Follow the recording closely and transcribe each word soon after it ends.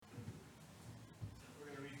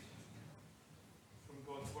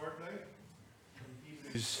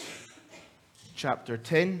Hebrews chapter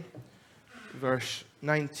 10, verse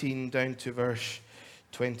 19 down to verse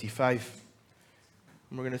 25.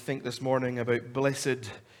 And we're going to think this morning about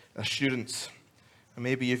blessed assurance. And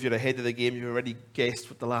maybe if you're ahead of the game, you've already guessed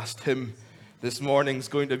what the last hymn this morning's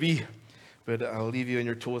going to be. But I'll leave you on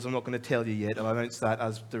your toes. I'm not going to tell you yet. I'll announce that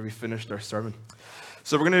as we finish our sermon.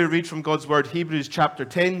 So we're going to read from God's Word, Hebrews chapter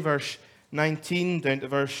 10, verse 19 down to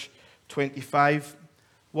verse 25.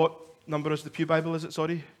 What number is the Pew Bible, is it?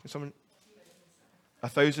 Sorry? Someone?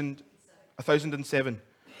 1007.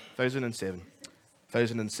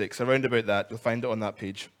 1006. Around about that. You'll find it on that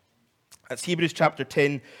page. That's Hebrews chapter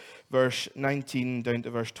 10, verse 19 down to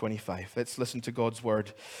verse 25. Let's listen to God's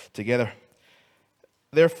Word together.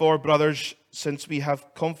 Therefore, brothers, since we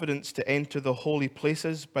have confidence to enter the holy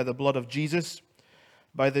places by the blood of Jesus,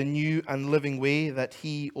 by the new and living way that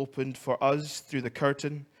he opened for us through the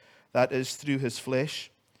curtain, that is, through his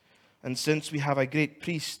flesh, and since we have a great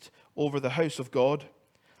priest over the house of God,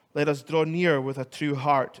 let us draw near with a true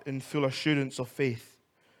heart in full assurance of faith,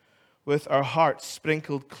 with our hearts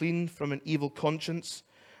sprinkled clean from an evil conscience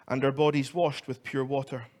and our bodies washed with pure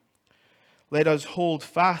water. Let us hold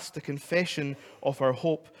fast the confession of our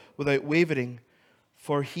hope without wavering,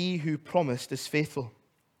 for he who promised is faithful.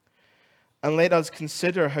 And let us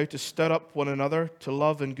consider how to stir up one another to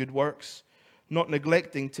love and good works, not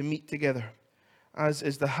neglecting to meet together, as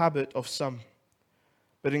is the habit of some,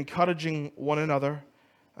 but encouraging one another,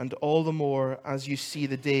 and all the more as you see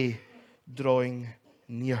the day drawing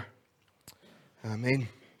near. Amen.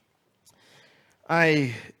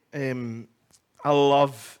 I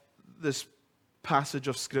love this passage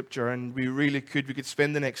of Scripture, and we could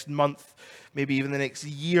spend the next month, maybe even the next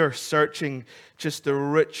year, searching just the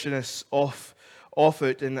richness of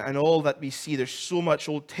it and all that we see. There's so much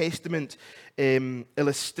Old Testament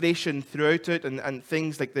illustration throughout it, and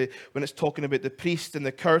things like when it's talking about the priest and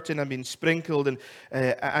the curtain and being sprinkled,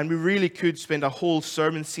 and we really could spend a whole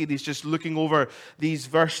sermon series just looking over these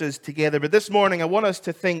verses together. But this morning I want us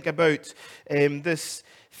to think about this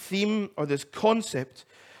theme, or this concept,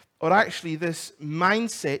 or actually this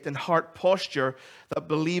mindset and heart posture that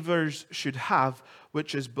believers should have,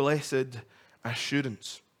 which is blessed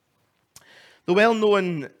assurance. The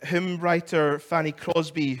well-known hymn writer Fanny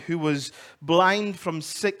Crosby, who was blind from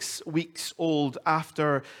 6 weeks old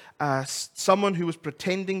after someone who was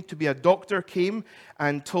pretending to be a doctor came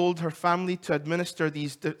and told her family to administer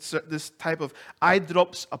this type of eye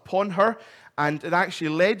drops upon her, and it actually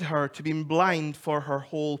led her to being blind for her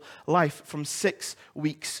whole life from 6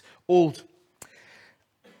 weeks old.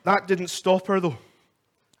 That didn't stop her, though.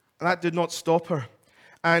 That did not stop her.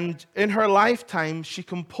 And in her lifetime, she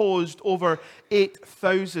composed over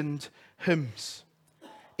 8,000 hymns.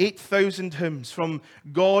 8,000 hymns, from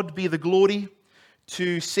God Be the Glory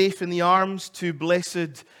to Safe in the Arms to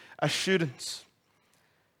Blessed Assurance.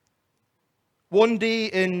 One day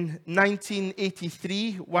in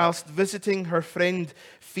 1983, whilst visiting her friend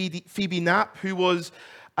Phoebe Knapp, who was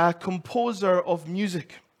a composer of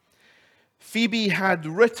music, Phoebe had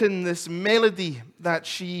written this melody that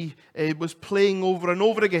she was playing over and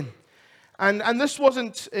over again. And this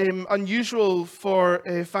wasn't unusual for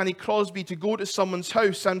Fanny Crosby to go to someone's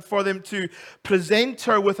house and for them to present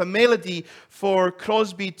her with a melody for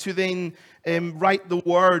Crosby to then write the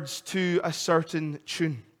words to a certain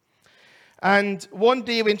tune. And one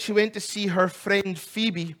day when she went to see her friend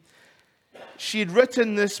Phoebe, she had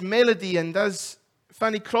written this melody, and as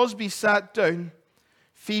Fanny Crosby sat down,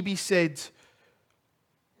 Phoebe said,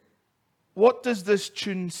 "What does this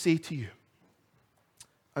tune say to you?"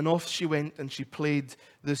 And off she went and she played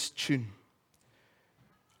this tune.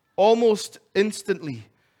 Almost instantly,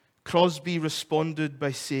 Crosby responded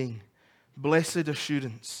by saying, "Blessed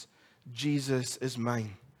assurance, Jesus is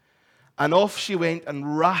mine." And off she went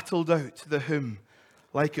and rattled out the hymn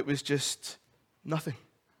like it was just nothing.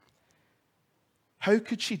 How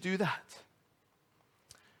could she do that?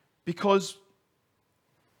 Because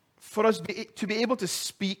for us to be able to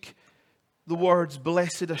speak the words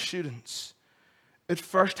blessed assurance, it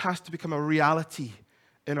first has to become a reality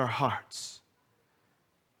in our hearts.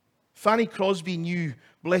 Fanny Crosby knew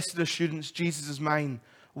blessed assurance, Jesus is mine,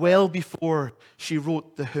 well before she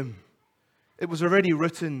wrote the hymn. It was already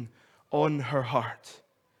written on her heart.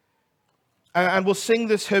 And we'll sing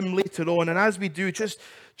this hymn later on, and as we do,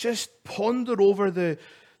 just ponder over the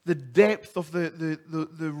depth of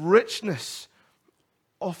the richness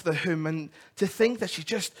of the hymn, and to think that she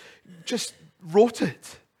just wrote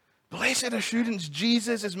it. Blessed assurance,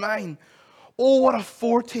 Jesus is mine. Oh, what a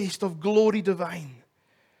foretaste of glory divine.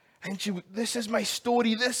 And this is my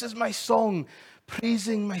story, this is my song,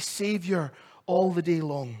 praising my Savior all the day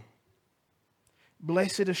long.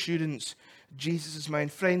 Blessed assurance, Jesus is mine.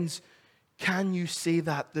 Friends, can you say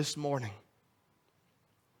that this morning?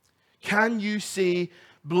 Can you say,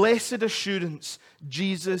 blessed assurance,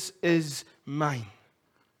 Jesus is mine?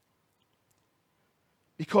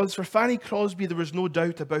 Because for Fanny Crosby, there was no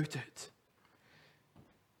doubt about it.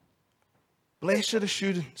 Blessed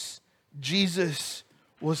assurance, Jesus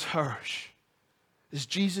was hers. Is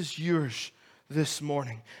Jesus yours this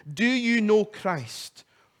morning? Do you know Christ,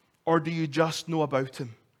 or do you just know about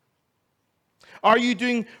him? Are you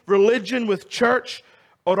doing religion with church,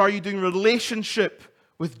 or are you doing relationship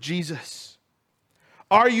with Jesus?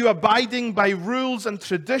 Are you abiding by rules and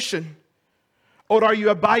tradition, or are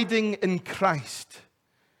you abiding in Christ?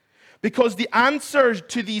 Because the answers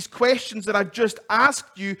to these questions that I've just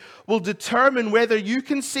asked you will determine whether you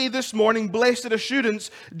can say this morning, blessed assurance,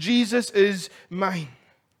 Jesus is mine.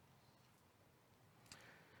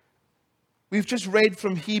 We've just read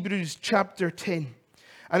from Hebrews chapter 10.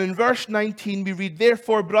 And in verse 19 we read,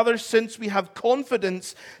 therefore, brothers, since we have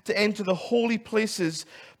confidence to enter the holy places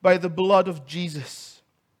by the blood of Jesus.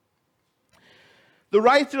 The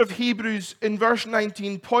writer of Hebrews in verse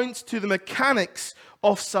 19 points to the mechanics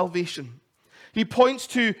of salvation. He points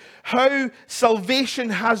to how salvation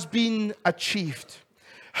has been achieved.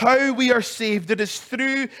 How we are saved. It is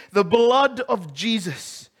through the blood of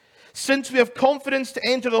Jesus. Since we have confidence to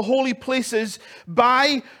enter the holy places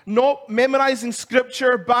by not memorizing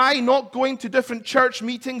scripture, by not going to different church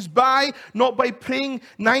meetings, not by praying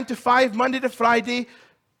 9 to 5, Monday to Friday,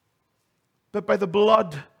 but by the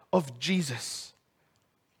blood of Jesus.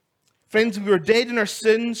 Friends, we were dead in our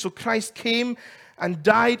sins, so Christ came and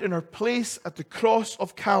died in our place at the cross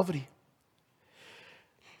of Calvary.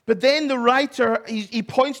 But then the writer, he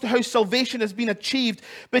points to how salvation has been achieved,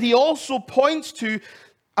 but he also points to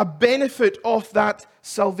a benefit of that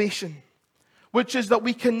salvation, which is that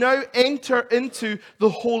we can now enter into the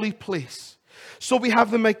holy place. So we have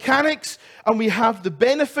the mechanics and we have the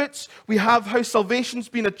benefits. We have how salvation's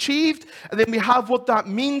been achieved, and then we have what that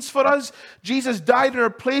means for us. Jesus died in our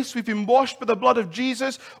place. We've been washed by the blood of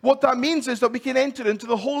Jesus. What that means is that we can enter into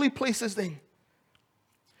the holy places then.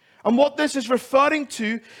 And what this is referring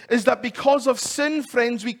to is that because of sin,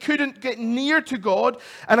 friends, we couldn't get near to God.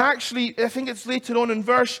 And actually, I think it's later on in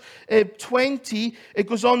verse 20, it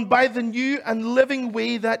goes on, by the new and living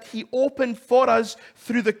way that he opened for us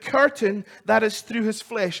through the curtain that is through his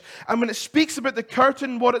flesh. And when it speaks about the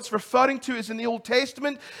curtain, what it's referring to is in the Old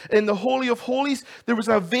Testament, in the Holy of Holies, there was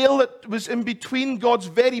a veil that was in between God's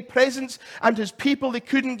very presence and his people. They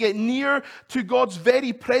couldn't get near to God's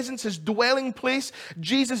very presence, his dwelling place.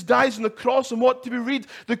 Jesus dies on the cross, and what do we read?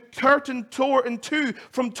 The curtain tore in two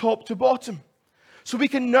from top to bottom. So we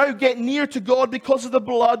can now get near to God because of the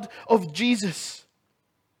blood of Jesus.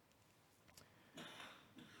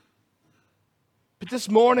 But this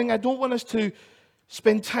morning, I don't want us to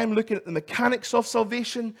spend time looking at the mechanics of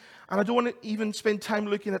salvation, and I don't want to even spend time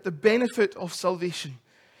looking at the benefit of salvation.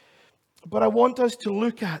 But I want us to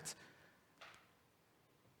look at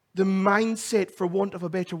the mindset, for want of a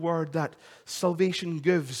better word, that salvation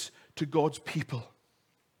gives to God's people.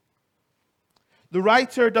 The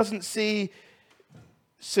writer doesn't say,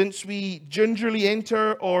 since we gingerly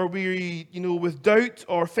enter, or we, with doubt,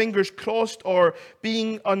 or fingers crossed, or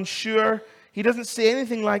being unsure. He doesn't say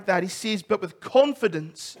anything like that. He says, but with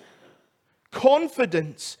confidence.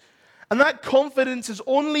 Confidence. And that confidence is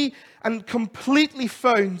only and completely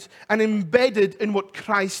found and embedded in what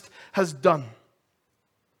Christ has done.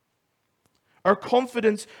 Our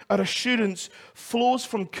confidence, our assurance flows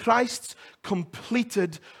from Christ's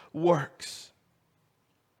completed works.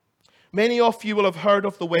 Many of you will have heard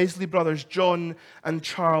of the Wesley brothers, John and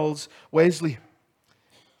Charles Wesley.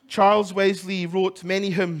 Charles Wesley wrote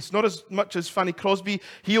many hymns, not as much as Fanny Crosby.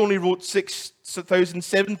 He only wrote 6,000,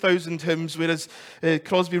 7,000 hymns, whereas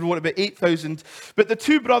Crosby wrote about 8,000. But the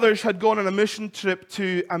two brothers had gone on a mission trip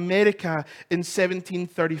to America in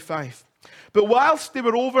 1735. But whilst they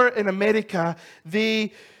were over in America,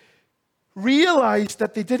 they realized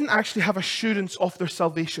that they didn't actually have assurance of their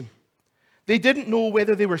salvation. They didn't know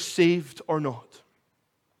whether they were saved or not.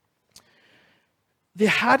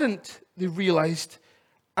 They realized,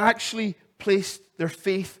 actually placed their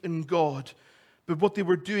faith in God. But what they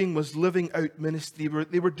were doing was living out ministry.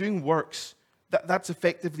 They were doing works. That's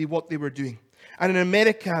effectively what they were doing. And in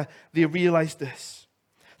America, they realized this.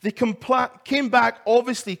 They came back,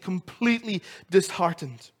 obviously, completely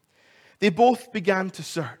disheartened. They both began to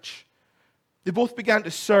search. They both began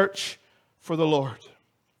to search for the Lord.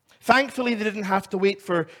 Thankfully, they didn't have to wait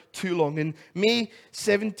for too long. In May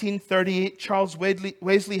 1738, Charles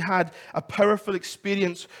Wesley had a powerful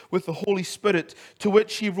experience with the Holy Spirit, to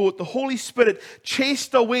which he wrote, "The Holy Spirit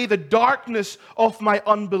chased away the darkness of my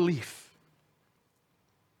unbelief."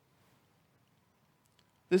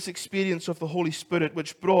 This experience of the Holy Spirit,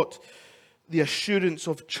 which brought the assurance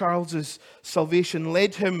of Charles's salvation,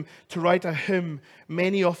 led him to write a hymn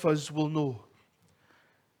many of us will know.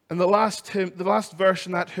 And the last verse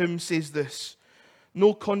in that hymn says this: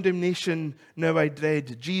 "No condemnation now I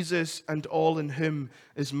dread, Jesus and all in him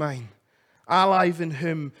is mine. Alive in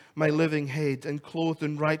him my living head, and clothed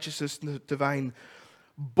in righteousness divine.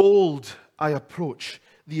 Bold I approach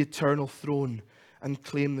the eternal throne, and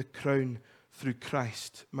claim the crown through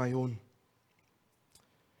Christ my own."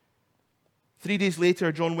 3 days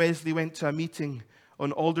later, John Wesley went to a meeting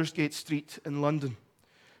on Aldersgate Street in London.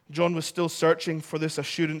 John was still searching for this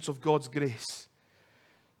assurance of God's grace.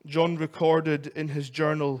 John recorded in his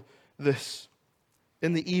journal this: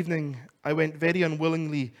 "In the evening, I went very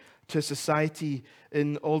unwillingly to a society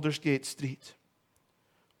in Aldersgate Street,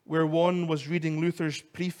 where one was reading Luther's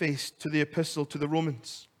preface to the Epistle to the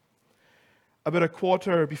Romans. About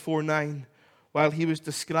 9:15, while he was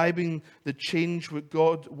describing the change which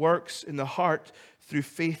God works in the heart through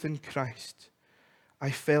faith in Christ,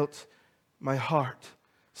 I felt my heart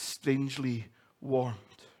strangely warmed."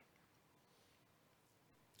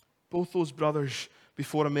 Both those brothers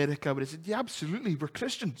before America would have said, "Yeah, absolutely, we're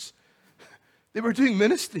Christians." They were doing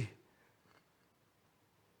ministry.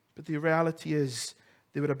 But the reality is,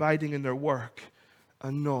 they were abiding in their work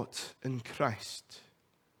and not in Christ.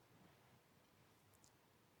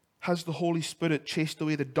 Has the Holy Spirit chased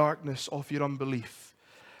away the darkness of your unbelief?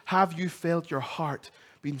 Have you felt your heart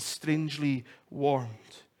being strangely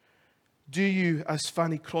warmed? Do you, as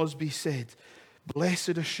Fanny Crosby said, "Blessed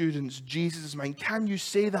assurance, Jesus is mine"? Can you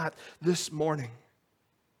say that this morning?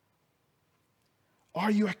 Are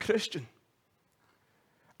you a Christian?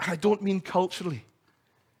 And I don't mean culturally.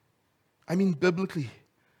 I mean biblically.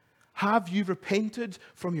 Have you repented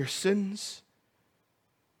from your sins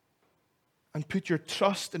and put your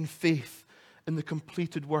trust and faith in the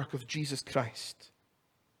completed work of Jesus Christ?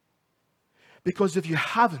 Because if you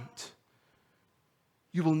haven't,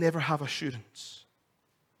 you will never have assurance.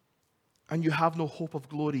 And you have no hope of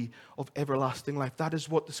glory of everlasting life. That is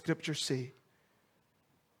what the Scriptures say.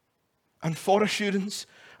 And for assurance,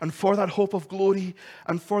 and for that hope of glory,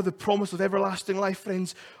 and for the promise of everlasting life,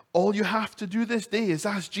 friends, all you have to do this day is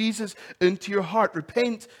ask Jesus into your heart.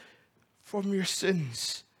 Repent from your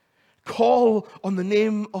sins. Call on the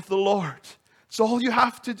name of the Lord. It's all you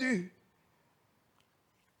have to do.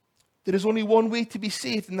 There is only one way to be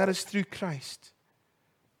saved, and that is through Christ.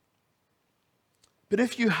 But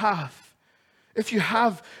if you have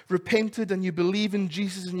repented and you believe in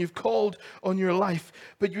Jesus and you've called on your life,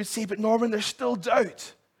 but you would say, "But Norman, there's still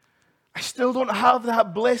doubt. I still don't have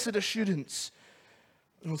that blessed assurance."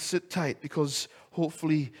 Well, sit tight, because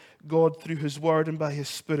hopefully God, through His Word and by His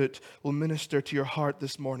Spirit, will minister to your heart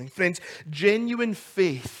this morning. Friends, genuine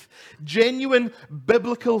faith, genuine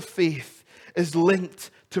biblical faith is linked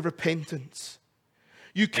to repentance.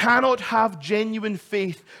 You cannot have genuine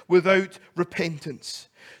faith without repentance.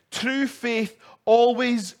 True faith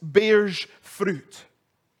always bears fruit.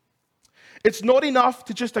 It's not enough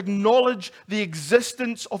to just acknowledge the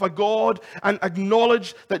existence of a God and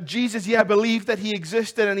acknowledge that Jesus, I believe that He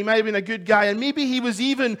existed and He might have been a good guy and maybe He was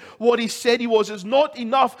even what He said He was. It's not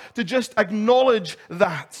enough to just acknowledge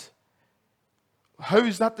that. How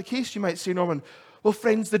is that the case, you might say, Norman? Well,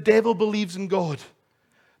 friends, the devil believes in God.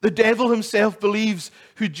 The devil himself believes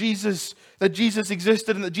that Jesus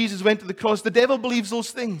existed and that Jesus went to the cross. The devil believes those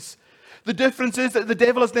things. The difference is that the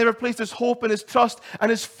devil has never placed his hope and his trust and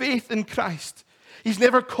his faith in Christ. He's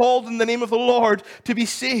never called in the name of the Lord to be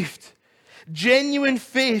saved. Genuine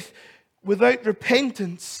faith without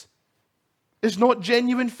repentance is not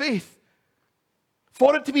genuine faith.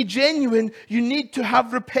 For it to be genuine, you need to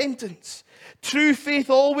have repentance. True faith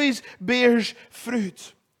always bears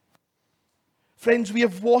fruit. Friends, we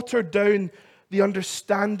have watered down the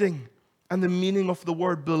understanding and the meaning of the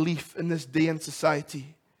word belief in this day and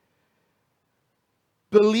society.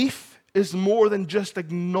 Belief is more than just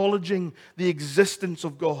acknowledging the existence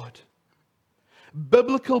of God.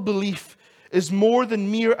 Biblical belief is more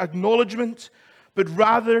than mere acknowledgement, but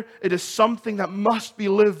rather it is something that must be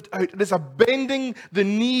lived out. It is a bending the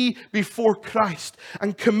knee before Christ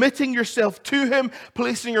and committing yourself to Him,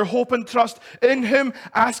 placing your hope and trust in Him,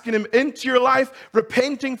 asking Him into your life,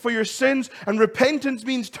 repenting for your sins. And repentance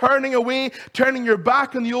means turning away, turning your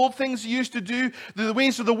back on the old things you used to do, the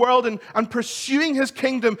ways of the world, and pursuing His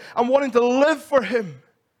kingdom and wanting to live for Him.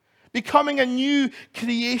 becoming a new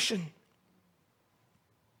creation.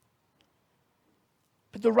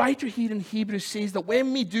 But the writer here in Hebrews says that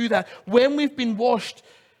when we do that, when we've been washed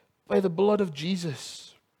by the blood of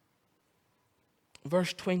Jesus,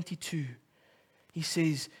 verse 22, he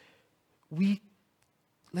says,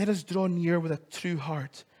 let us draw near with a true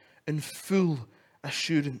heart and full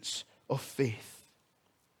assurance of faith.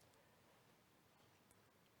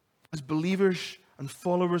 As believers and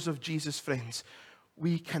followers of Jesus, friends,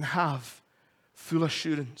 we can have full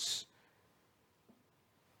assurance.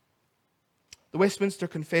 The Westminster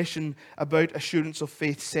Confession about assurance of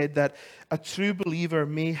faith said that a true believer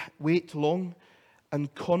may wait long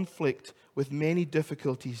and conflict with many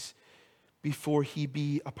difficulties before he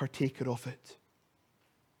be a partaker of it.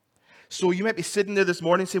 So you might be sitting there this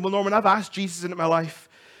morning saying, well, Norman, I've asked Jesus into my life,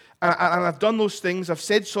 and I've done those things. I've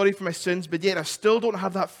said sorry for my sins, but yet I still don't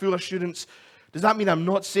have that full assurance. Does that mean I'm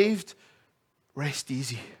not saved? Rest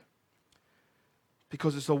easy.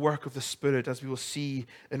 Because it's a work of the Spirit, as we will see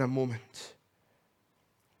in a moment.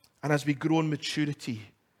 And as we grow in maturity,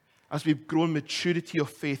 as we grow in maturity of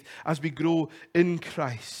faith, as we grow in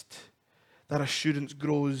Christ, that assurance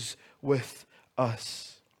grows with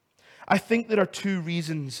us. I think there are two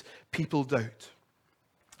reasons people doubt.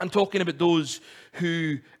 I'm talking about those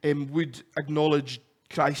who would acknowledge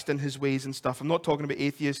Christ and his ways and stuff. I'm not talking about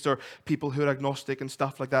atheists or people who are agnostic and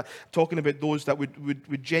stuff like that. I'm talking about those that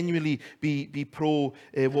would genuinely be pro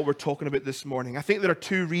what we're talking about this morning. I think there are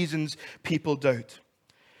two reasons people doubt.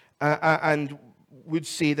 And would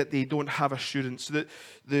say that they don't have assurance.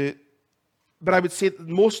 But I would say that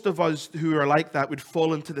most of us who are like that would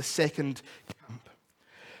fall into the second camp.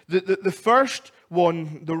 The first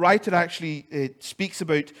one, the writer actually speaks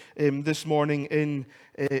about this morning in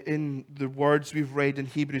the words we've read in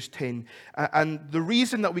Hebrews 10. And the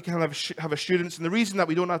reason that we can have assurance, and the reason that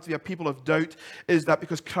we don't have to be a people of doubt, is that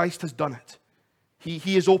because Christ has done it.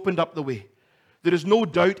 He has opened up the way. There is no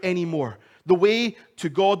doubt anymore. The way to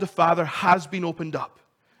God the Father has been opened up.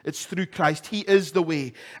 It's through Christ. He is the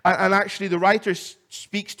way. And actually the writer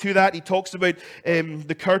speaks to that. He talks about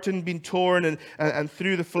the curtain being torn and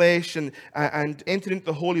through the flesh and entering into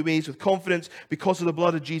the holy ways with confidence because of the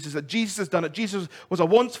blood of Jesus. That Jesus has done it. Jesus was a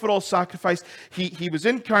once-for-all sacrifice. He was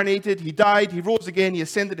incarnated. He died. He rose again. He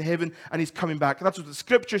ascended to heaven. And he's coming back. That's what the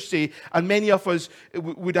scriptures say. And many of us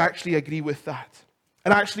would actually agree with that.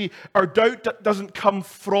 And actually, our doubt doesn't come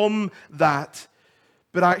from that,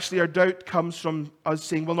 but actually our doubt comes from us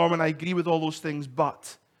saying, well, Norman, I agree with all those things,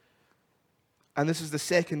 but. And this is the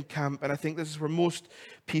second camp, and I think this is where most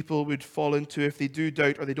people would fall into if they do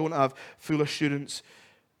doubt or they don't have full assurance.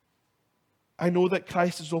 I know that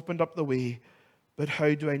Christ has opened up the way, but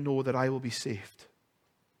how do I know that I will be saved?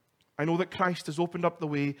 I know that Christ has opened up the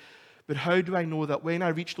way, but how do I know that when I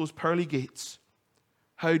reach those pearly gates,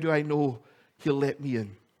 how do I know He'll let me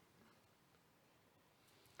in?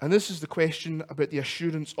 And this is the question about the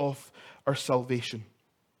assurance of our salvation.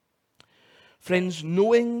 Friends,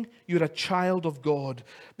 knowing you're a child of God,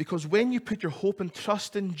 because when you put your hope and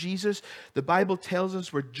trust in Jesus, the Bible tells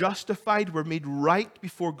us we're justified, we're made right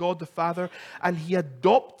before God the Father, and He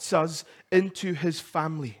adopts us into His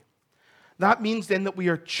family. That means then that we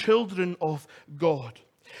are children of God.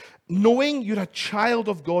 Knowing you're a child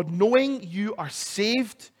of God, knowing you are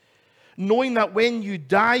saved, knowing that when you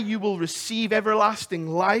die you will receive everlasting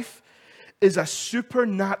life, is a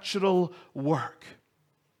supernatural work.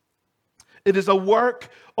 It is a work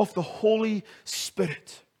of the Holy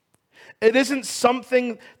Spirit. It isn't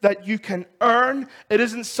something that you can earn. It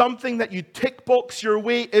isn't something that you tick box your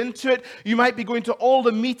way into it. You might be going to all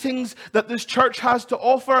the meetings that this church has to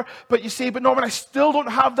offer, but you say, but Norman, I still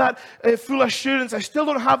don't have that full assurance. I still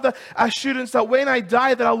don't have the assurance that when I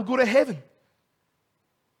die that I'll go to heaven.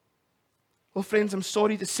 Well, friends, I'm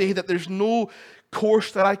sorry to say that there's no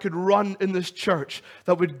course that I could run in this church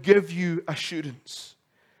that would give you assurance.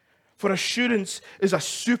 For assurance is a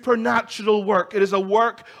supernatural work. It is a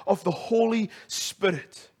work of the Holy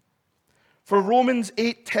Spirit. For Romans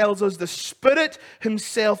 8 tells us the Spirit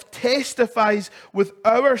Himself testifies with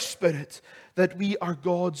our spirit that we are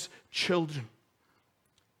God's children.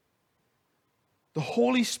 The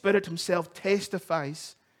Holy Spirit Himself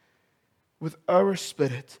testifies with our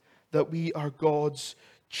spirit that we are God's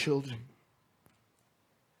children.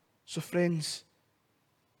 So friends,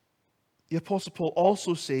 the Apostle Paul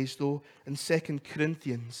also says, though, in 2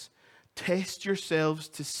 Corinthians, test yourselves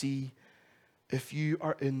to see if you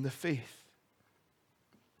are in the faith.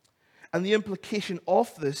 And the implication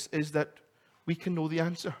of this is that we can know the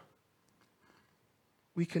answer.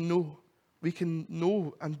 We can know. We can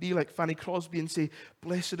know and be like Fanny Crosby and say,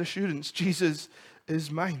 blessed assurance, Jesus is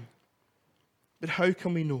mine. But how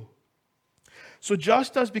can we know? So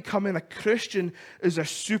just as becoming a Christian is a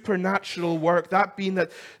supernatural work, that being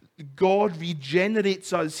that God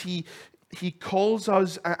regenerates us, He calls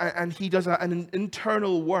us, and He does an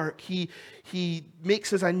internal work. He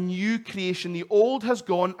makes us a new creation. The old has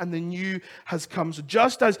gone and the new has come. So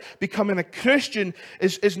just as becoming a Christian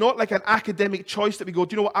is not like an academic choice that we go,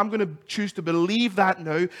 do you know what, I'm going to choose to believe that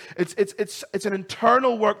now. It's an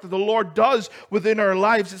internal work that the Lord does within our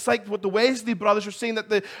lives. It's like what the Wesley brothers were saying, that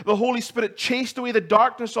the Holy Spirit chased away the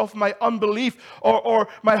darkness of my unbelief, or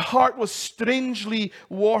my heart was strangely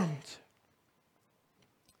warmed.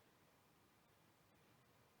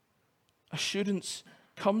 Assurance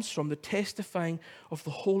comes from the testifying of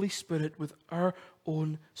the Holy Spirit with our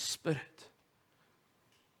own spirit.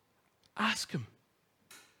 Ask Him.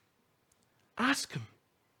 Ask Him.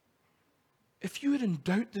 If you are in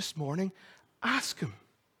doubt this morning, ask Him.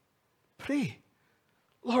 Pray.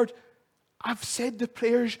 Lord, I've said the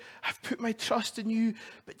prayers, I've put my trust in you,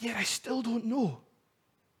 but yet I still don't know.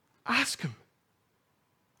 Ask Him.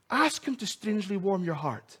 Ask Him to strangely warm your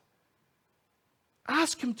heart.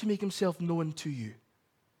 Ask Him to make Himself known to you.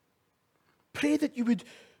 Pray that you would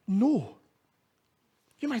know.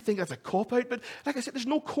 You might think that's a cop-out, but like I said, there's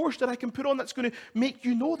no course that I can put on that's going to make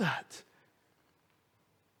you know that.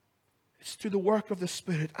 It's through the work of the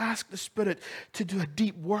Spirit. Ask the Spirit to do a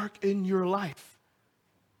deep work in your life.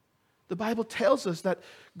 The Bible tells us that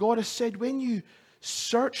God has said, when you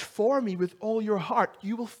search for me with all your heart,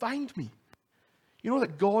 you will find me. You know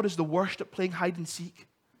that God is the worst at playing hide and seek?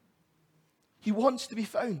 He wants to be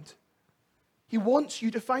found. He wants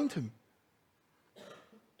you to find Him.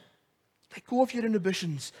 Let go of your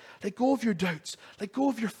inhibitions. Let go of your doubts. Let go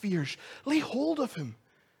of your fears. Lay hold of Him.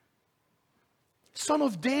 Son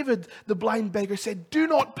of David, the blind beggar, said, do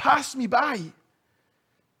not pass me by.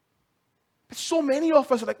 But so many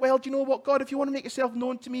of us are like, well, do you know what, God, if you want to make yourself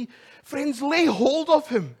known to me, friends, lay hold of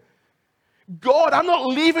Him. God, I'm not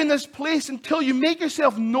leaving this place until you make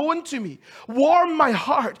yourself known to me. Warm my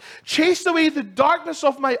heart. Chase away the darkness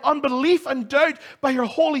of my unbelief and doubt by your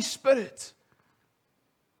Holy Spirit.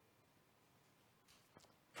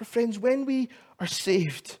 For friends, when we are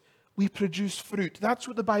saved, we produce fruit. That's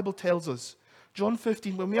what the Bible tells us. John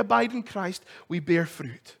 15, when we abide in Christ, we bear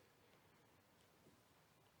fruit.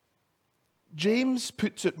 James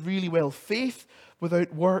puts it really well. Faith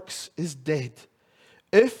without works is dead.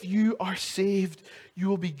 If you are saved, you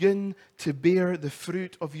will begin to bear the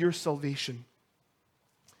fruit of your salvation.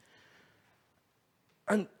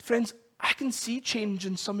 And friends, I can see change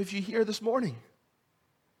in some of you here this morning.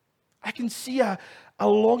 I can see a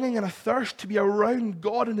longing and a thirst to be around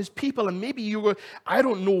God and His people. And maybe you go, I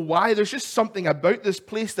don't know why. There's just something about this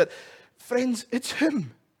place that, friends, it's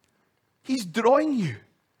Him. He's drawing you.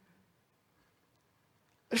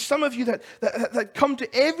 There's some of you that come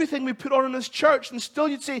to everything we put on in this church, and still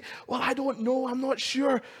you'd say, well, I don't know, I'm not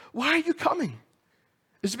sure. Why are you coming?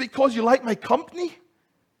 Is it because you like my company?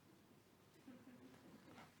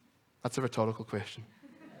 That's a rhetorical question.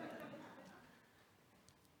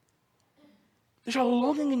 There's a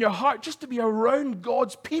longing in your heart just to be around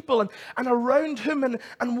God's people and around Him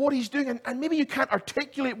and what He's doing. And maybe you can't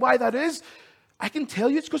articulate why that is. I can tell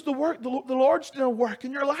you it's because the Lord's doing a work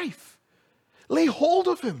in your life. Lay hold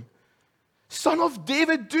of Him. Son of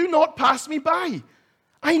David, do not pass me by.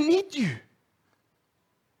 I need you.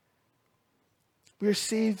 We are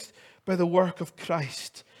saved by the work of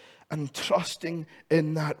Christ and trusting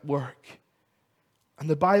in that work. And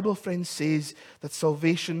the Bible, friends, says that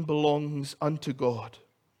salvation belongs unto God.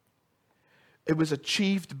 It was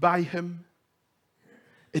achieved by Him.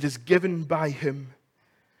 It is given by Him.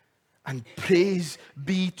 And praise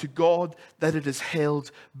be to God that it is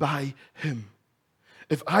held by Him.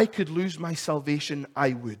 If I could lose my salvation,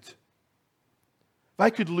 I would. If I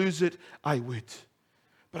could lose it, I would.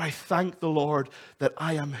 But I thank the Lord that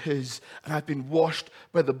I am His and I've been washed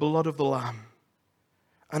by the blood of the Lamb.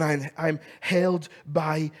 And I'm held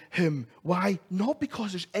by Him. Why? Not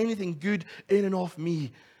because there's anything good in and of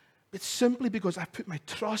me, but simply because I've put my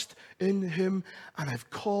trust in Him and I've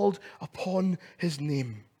called upon His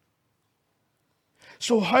name.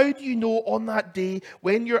 So how do you know on that day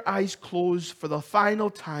when your eyes close for the final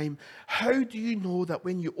time, how do you know that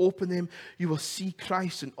when you open them, you will see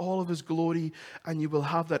Christ in all of His glory and you will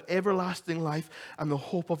have that everlasting life and the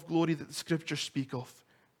hope of glory that the Scriptures speak of?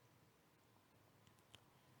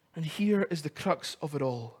 And here is the crux of it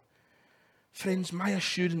all. Friends, my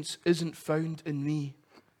assurance isn't found in me.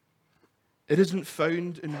 It isn't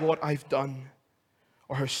found in what I've done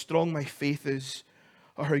or how strong my faith is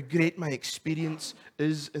or how great my experience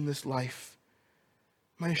is in this life.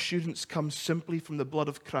 My assurance comes simply from the blood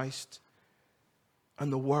of Christ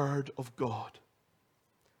and the Word of God.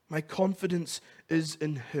 My confidence is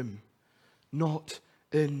in him, not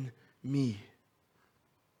in me.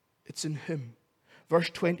 It's in him. Verse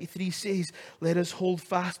 23 says, let us hold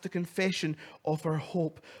fast the confession of our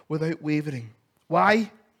hope without wavering.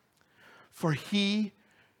 Why? For he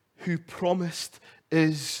who promised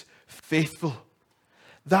is faithful.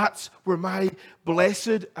 That's where my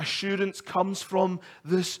blessed assurance comes from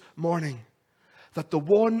this morning. That the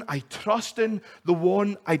one I trust in, the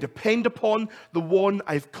one I depend upon, the one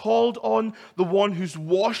I've called on, the one who's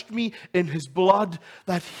washed me in his blood,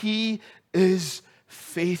 that he is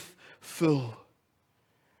faithful.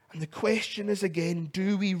 And the question is again,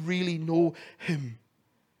 do we really know him?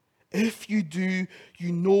 If you do,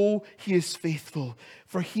 you know he is faithful,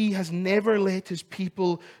 for he has never let his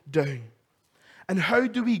people down. And how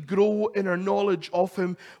do we grow in our knowledge of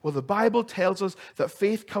him? Well, the Bible tells us that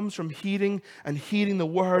faith comes from hearing and hearing the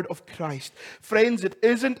word of Christ. Friends, it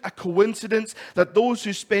isn't a coincidence that those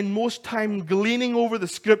who spend most time gleaning over the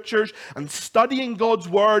scriptures and studying God's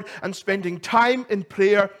word and spending time in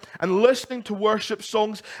prayer and listening to worship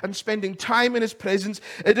songs and spending time in his presence,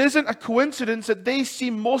 it isn't a coincidence that they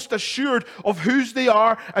seem most assured of whose they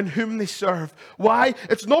are and whom they serve. Why?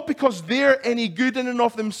 It's not because they're any good in and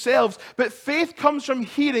of themselves, but faith comes from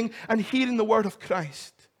hearing and hearing the word of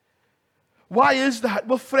Christ. Why is that?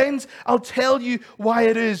 Well, friends, I'll tell you why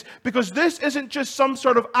it is. Because this isn't just some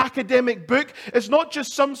sort of academic book. It's not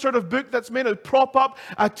just some sort of book that's meant to prop up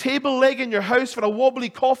a table leg in your house for a wobbly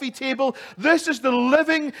coffee table. This is the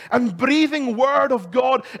living and breathing word of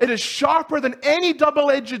God. It is sharper than any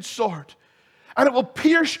double-edged sword. And it will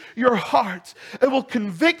pierce your heart. It will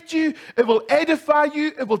convict you. It will edify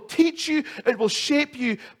you. It will teach you. It will shape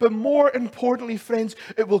you. But more importantly, friends,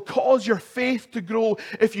 it will cause your faith to grow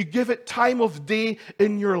if you give it time of day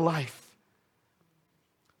in your life.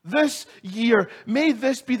 This year, may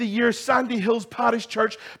this be the year Sandy Hills Parish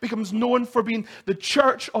Church becomes known for being the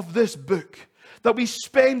church of this book. That we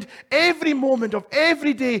spend every moment of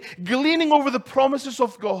every day gleaning over the promises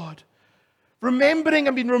of God. Remembering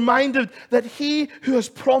and being reminded that he who has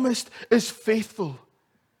promised is faithful.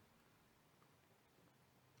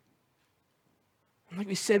 And like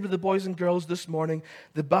we said with the boys and girls this morning,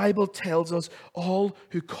 the Bible tells us all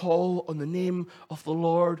who call on the name of the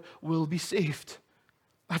Lord will be saved.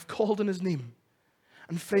 I've called on his name.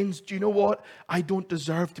 And friends, do you know what? I don't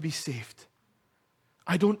deserve to be saved.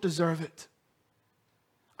 I don't deserve it.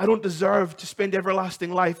 I don't deserve to spend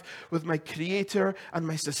everlasting life with my Creator and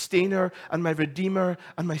my Sustainer and my Redeemer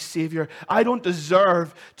and my Savior. I don't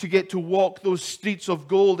deserve to get to walk those streets of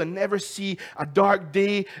gold and never see a dark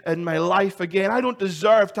day in my life again. I don't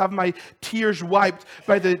deserve to have my tears wiped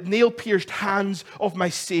by the nail-pierced hands of my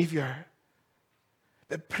Savior.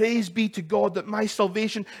 But praise be to God that my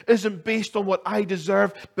salvation isn't based on what I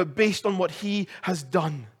deserve, but based on what he has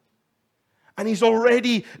done. And he's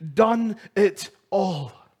already done it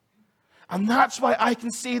all. And that's why I can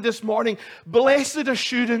say this morning, blessed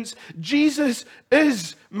assurance, Jesus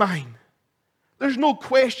is mine. There's no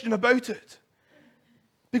question about it.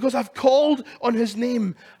 Because I've called on his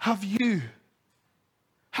name. Have you?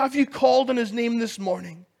 Have you called on his name this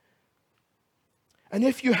morning? And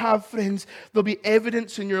if you have, friends, there'll be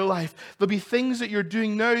evidence in your life. There'll be things that you're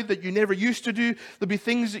doing now that you never used to do. There'll be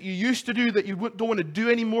things that you used to do that you don't want to do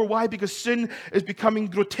anymore. Why? Because sin is becoming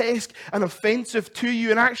grotesque and offensive to you.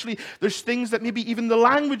 And actually, there's things that maybe even the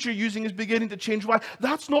language you're using is beginning to change. Why?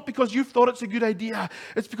 That's not because you've thought it's a good idea.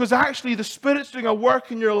 It's because actually the Spirit's doing a work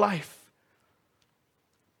in your life.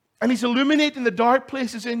 And he's illuminating the dark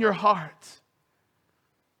places in your heart.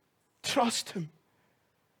 Trust him.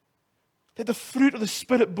 Let the fruit of the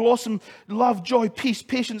Spirit blossom: love, joy, peace,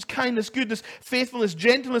 patience, kindness, goodness, faithfulness,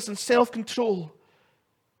 gentleness, and self-control.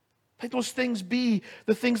 Let those things be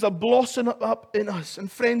the things that blossom up in us. And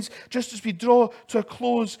friends, just as we draw to a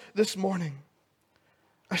close this morning,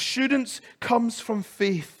 assurance comes from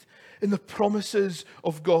faith in the promises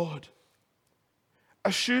of God.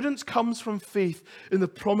 Assurance comes from faith in the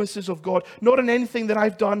promises of God, not in anything that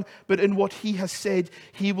I've done, but in what he has said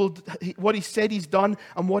what he said he's done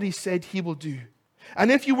and what he said he will do.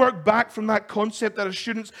 And if you work back from that concept that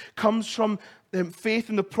assurance comes from faith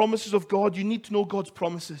in the promises of God, you need to know God's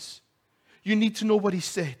promises. You need to know what he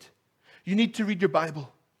said. You need to read your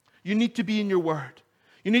Bible. You need to be in your word.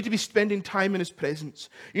 You need to be spending time in his presence.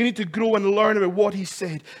 You need to grow and learn about what he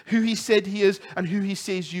said, who he said he is, and who he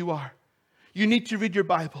says you are. You need to read your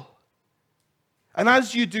Bible. And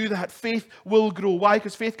as you do that, faith will grow. Why?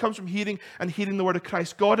 Because faith comes from hearing and hearing the word of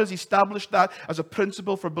Christ. God has established that as a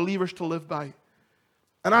principle for believers to live by.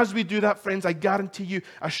 And as we do that, friends, I guarantee you,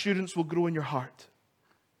 assurance will grow in your heart.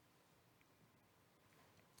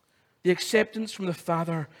 The acceptance from the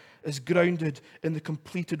Father is grounded in the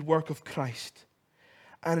completed work of Christ,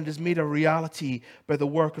 and it is made a reality by the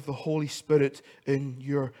work of the Holy Spirit in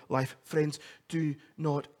your life. Friends, do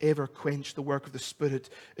not ever quench the work of the Spirit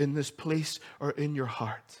in this place or in your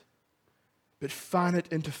heart, but fan it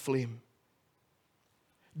into flame.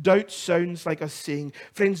 Doubt sounds like us saying,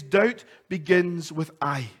 friends, doubt begins with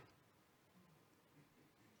I.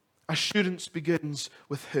 Assurance begins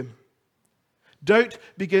with Him. Doubt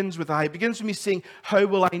begins with I. It begins with me saying, how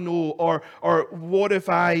will I know? Or what if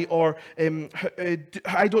I? Or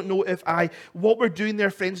I don't know if I. What we're doing there,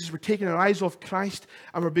 friends, is we're taking our eyes off Christ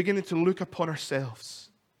and we're beginning to look upon ourselves.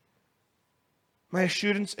 My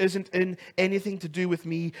assurance isn't in anything to do with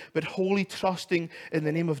me, but wholly trusting in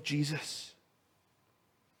the name of Jesus.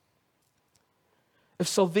 If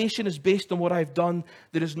salvation is based on what I've done,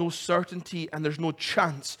 there is no certainty and there's no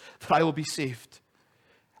chance that I will be saved.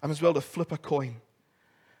 I'm as well to flip a coin.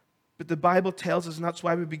 But the Bible tells us, and that's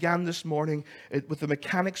why we began this morning with the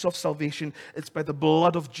mechanics of salvation, it's by the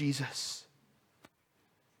blood of Jesus.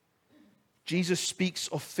 Jesus speaks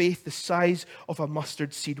of faith the size of a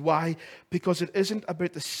mustard seed. Why? Because it isn't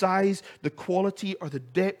about the size, the quality, or the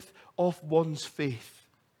depth of one's faith,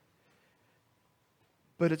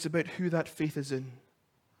 but it's about who that faith is in.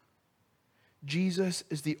 Jesus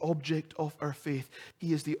is the object of our faith.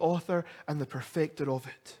 He is the author and the perfecter of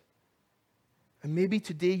it. And maybe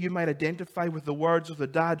today you might identify with the words of the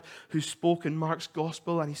dad who spoke in Mark's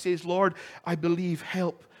gospel, and he says, Lord, I believe,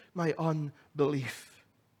 help my unbelief.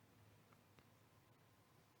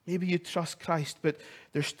 Maybe you trust Christ, but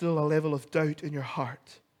there's still a level of doubt in your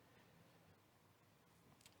heart.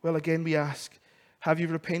 Well, again, we ask, have you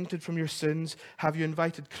repented from your sins? Have you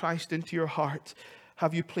invited Christ into your heart?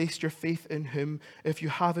 Have you placed your faith in Him? If you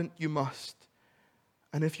haven't, you must.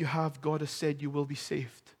 And if you have, God has said you will be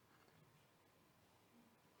saved.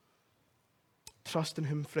 Trust in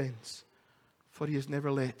Him, friends, for He has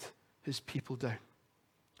never let His people down.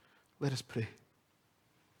 Let us pray.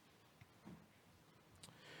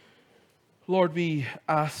 Lord, we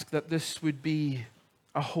ask that this would be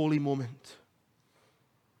a holy moment.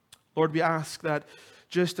 Lord, we ask that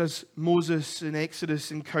just as Moses in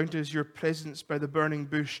Exodus encounters your presence by the burning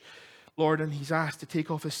bush, Lord, and he's asked to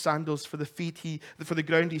take off his sandals for the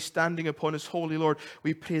ground he's standing upon is holy, Lord,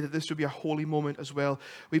 we pray that this would be a holy moment as well.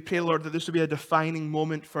 We pray, Lord, that this would be a defining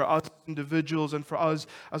moment for us individuals and for us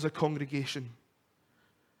as a congregation.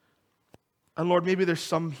 And Lord, maybe there's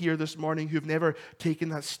some here this morning who've never taken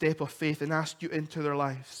that step of faith and asked you into their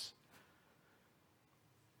lives.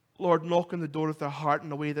 Lord, knock on the door of their heart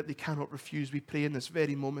in a way that they cannot refuse, we pray in this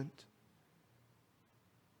very moment.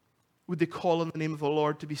 Would they call on the name of the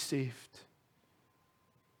Lord to be saved?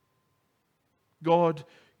 God,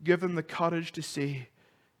 give them the courage to say,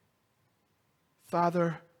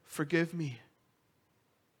 Father, forgive me.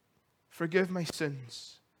 Forgive my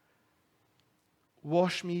sins.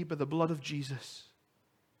 Wash me by the blood of Jesus.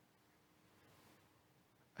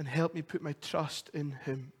 And help me put my trust in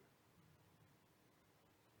Him.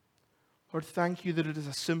 Lord, thank you that it is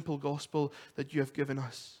a simple gospel that you have given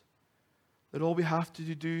us. That all we have to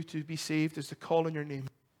do to be saved is to call on your name.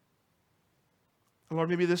 And Lord,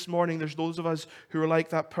 maybe this morning there's those of us who are like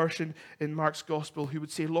that person in Mark's gospel who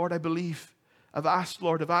would say, Lord, I believe. I've asked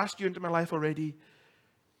you into my life already,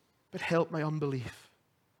 but help my unbelief.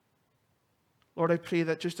 Lord, I pray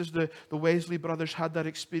that just as the Wesley brothers had that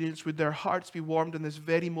experience, would their hearts be warmed in this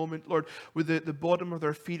very moment, Lord? Would the bottom of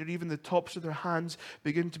their feet or even the tops of their hands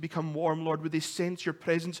begin to become warm, Lord? Would they sense your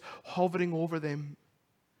presence hovering over them?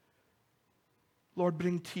 Lord,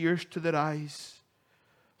 bring tears to their eyes.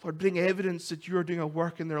 Lord, bring evidence that you are doing a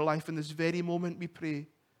work in their life in this very moment, we pray.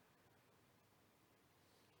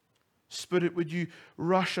 Spirit, would you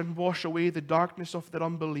rush and wash away the darkness of their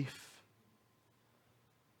unbelief?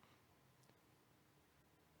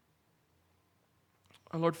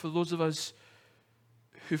 And Lord, for those of us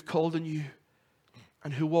who've called on you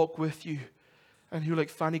and who walk with you and who, like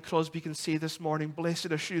Fanny Crosby can say this morning, blessed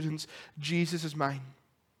assurance, Jesus is mine.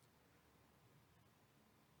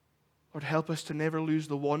 Lord, help us to never lose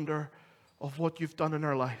the wonder of what you've done in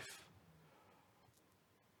our life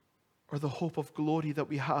or the hope of glory that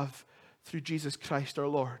we have through Jesus Christ our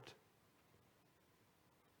Lord.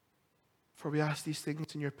 For we ask these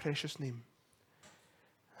things in your precious name.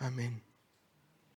 Amen.